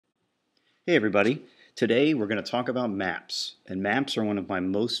Hey everybody. Today we're going to talk about maps, and maps are one of my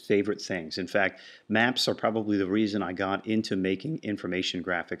most favorite things. In fact, maps are probably the reason I got into making information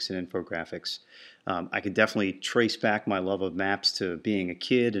graphics and infographics. I could definitely trace back my love of maps to being a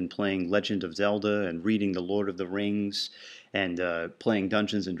kid and playing Legend of Zelda and reading The Lord of the Rings and playing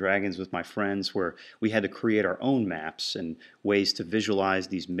Dungeons and Dragons with my friends, where we had to create our own maps and ways to visualize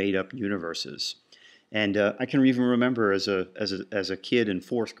these made-up universes. And I can even remember as a kid in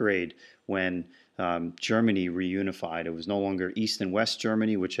fourth grade when Germany reunified. It was no longer East and West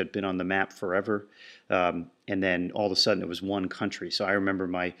Germany, which had been on the map forever. And then all of a sudden it was one country. So I remember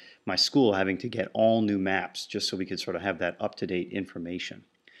my school having to get all new maps just so we could sort of have that up-to-date information.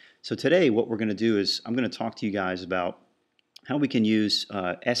 So today what we're going to do is I'm going to talk to you guys about how we can use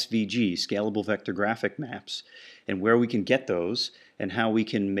SVG, Scalable Vector Graphic Maps, and where we can get those, and how we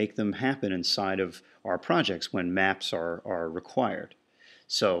can make them happen inside of our projects when maps are required.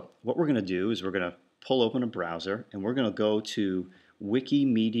 So what we're going to do is we're going to pull open a browser, and we're going to go to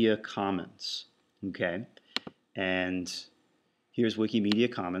Wikimedia Commons. Okay, and here's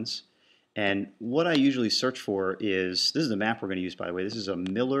Wikimedia Commons. And what I usually search for is, this is the map we're going to use, by the way. This is a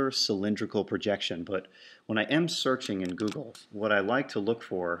Miller cylindrical projection. But when I am searching in Google, what I like to look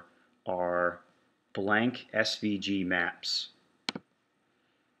for are blank SVG maps.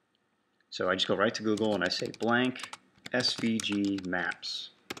 So I just go right to Google and I say blank SVG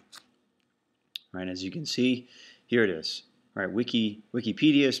maps. Right, as you can see, here it is. All right,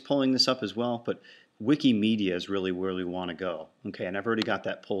 Wikipedia is pulling this up as well, but Wikimedia is really where we want to go. Okay, and I've already got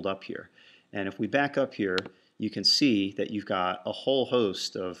that pulled up here. And if we back up here, you can see that you've got a whole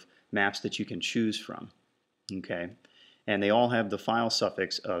host of maps that you can choose from. Okay, and they all have the file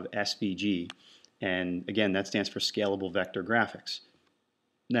suffix of SVG, and again, that stands for Scalable Vector Graphics.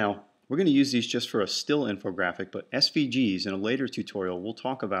 Now, we're going to use these just for a still infographic, but SVGs in a later tutorial we'll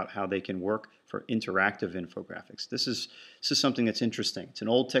talk about how they can work for interactive infographics. This is something that's interesting. It's an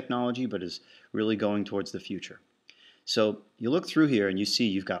old technology, but is really going towards the future. So you look through here and you see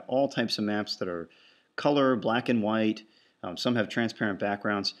you've got all types of maps that are color, black and white, some have transparent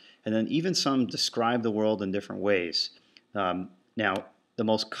backgrounds, and then even some describe the world in different ways. Now, the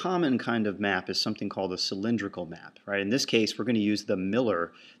most common kind of map is something called a cylindrical map, right? In this case, we're going to use the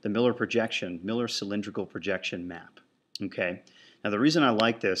Miller cylindrical projection map. Okay. Now, the reason I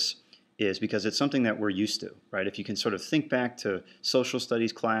like this is because it's something that we're used to, right? If you can sort of think back to social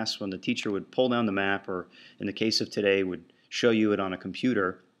studies class when the teacher would pull down the map, or in the case of today, would show you it on a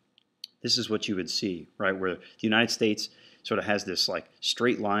computer, this is what you would see, right? Where the United States sort of has this like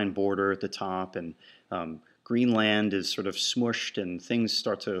straight line border at the top, and Greenland is sort of smushed, and things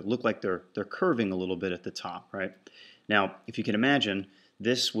start to look like they're curving a little bit at the top, right? Now, if you can imagine,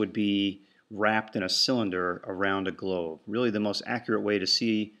 this would be wrapped in a cylinder around a globe. Really, the most accurate way to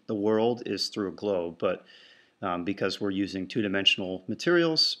see the world is through a globe, but because we're using two-dimensional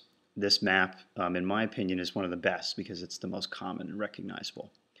materials, this map, in my opinion, is one of the best because it's the most common and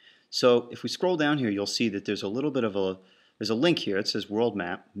recognizable. So if we scroll down here, you'll see that there's a little bit of there's a link here. It says World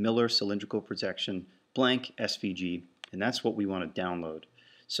Map, Miller Cylindrical Projection, blank SVG, and that's what we want to download.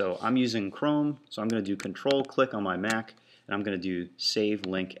 So I'm using Chrome, so I'm going to do Control-click on my Mac, and I'm going to do Save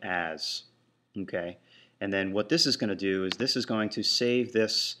Link As. Okay, and then what this is going to do is this is going to save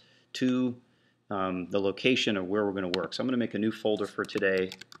this to the location of where we're going to work. So I'm going to make a new folder for today,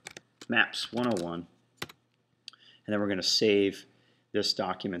 Maps 101, and then we're going to save this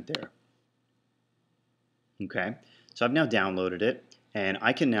document there. Okay, so I've now downloaded it, and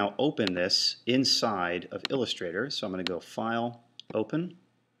I can now open this inside of Illustrator. So I'm going to go File, Open,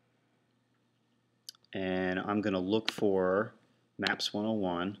 and I'm going to look for Maps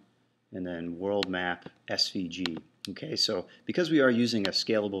 101 and then World Map SVG. Okay, so because we are using a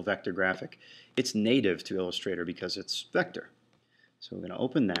scalable vector graphic, it's native to Illustrator because it's vector. So we're going to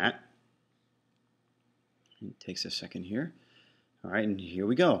open that. It takes a second here. All right, and here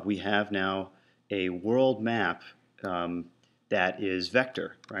we go. We have now a world map that is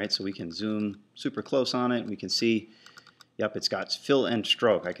vector, right? So we can zoom super close on it. We can see, yep, it's got fill and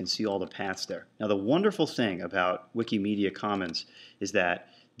stroke. I can see all the paths there. Now, the wonderful thing about Wikimedia Commons is that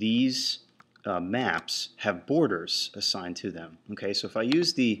these maps have borders assigned to them. Okay, so if I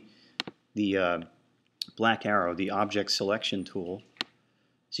use the black arrow, the object selection tool,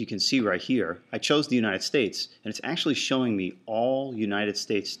 so you can see right here, I chose the United States, and it's actually showing me all United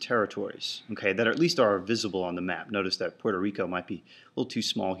States territories, okay, that at least are visible on the map. Notice that Puerto Rico might be a little too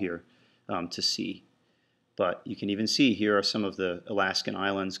small here to see. But you can even see here are some of the Alaskan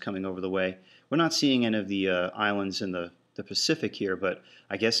islands coming over the way. We're not seeing any of the islands in the Pacific here, but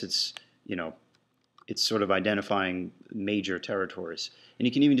I guess it's, you know, it's sort of identifying major territories. And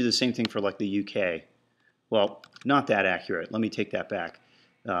you can even do the same thing for like the UK. Well, not that accurate. Let me take that back.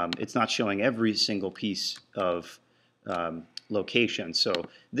 It's not showing every single piece of location. So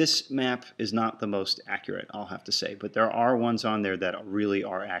this map is not the most accurate, I'll have to say. But there are ones on there that really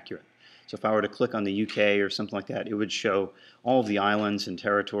are accurate. So if I were to click on the UK or something like that, it would show all of the islands and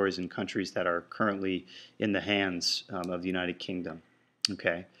territories and countries that are currently in the hands of the United Kingdom.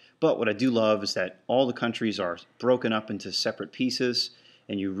 Okay. But what I do love is that all the countries are broken up into separate pieces,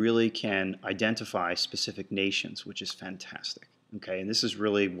 and you really can identify specific nations, which is fantastic. Okay, and this is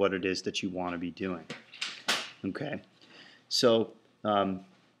really what it is that you want to be doing. Okay, so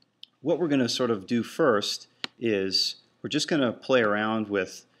what we're going to sort of do first is we're just going to play around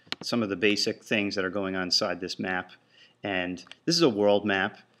with some of the basic things that are going on inside this map. And this is a world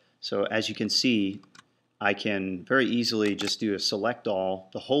map, so as you can see, I can very easily just do a select all.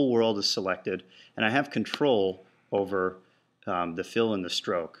 The whole world is selected, and I have control over the fill and the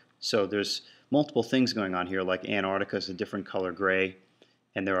stroke. So there's multiple things going on here, like Antarctica is a different color gray,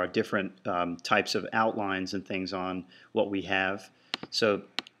 and there are different types of outlines and things on what we have. So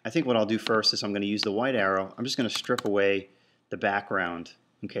I think what I'll do first is I'm going to use the white arrow. I'm just going to strip away the background.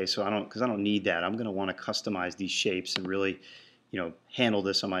 Okay, so because I don't need that. I'm going to want to customize these shapes and really, handle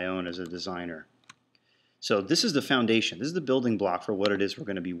this on my own as a designer. So this is the foundation. This is the building block for what it is we're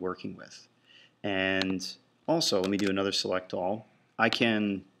going to be working with. And also, let me do another select all. I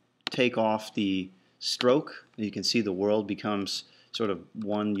can take off the stroke. You can see the world becomes sort of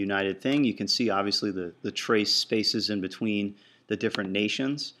one united thing. You can see obviously the trace spaces in between the different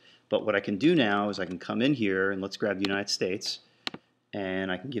nations. But what I can do now is I can come in here and let's grab the United States,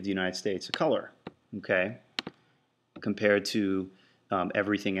 and I can give the United States a color, okay, compared to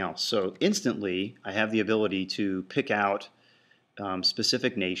everything else. So instantly, I have the ability to pick out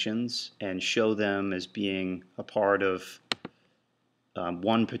specific nations and show them as being a part of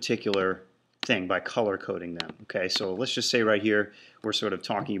one particular thing by color coding them. Okay, so let's just say right here we're sort of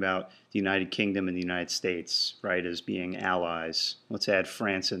talking about the United Kingdom and the United States, right, as being allies. Let's add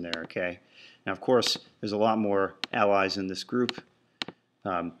France in there. Okay, now of course there's a lot more allies in this group,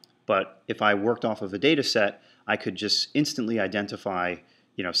 but if I worked off of a data set, I could just instantly identify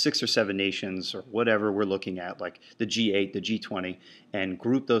 6 or 7 nations or whatever we're looking at, like the G8, the G20, and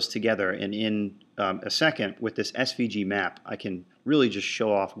group those together. And in a second, with this SVG map, I can really just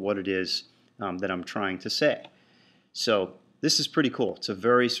show off what it is that I'm trying to say. So this is pretty cool. It's a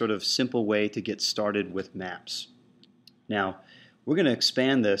very sort of simple way to get started with maps. Now, we're going to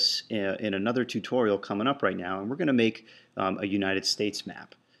expand this in another tutorial coming up right now, and we're going to make a United States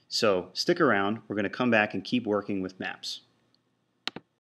map. So stick around. We're going to come back and keep working with maps.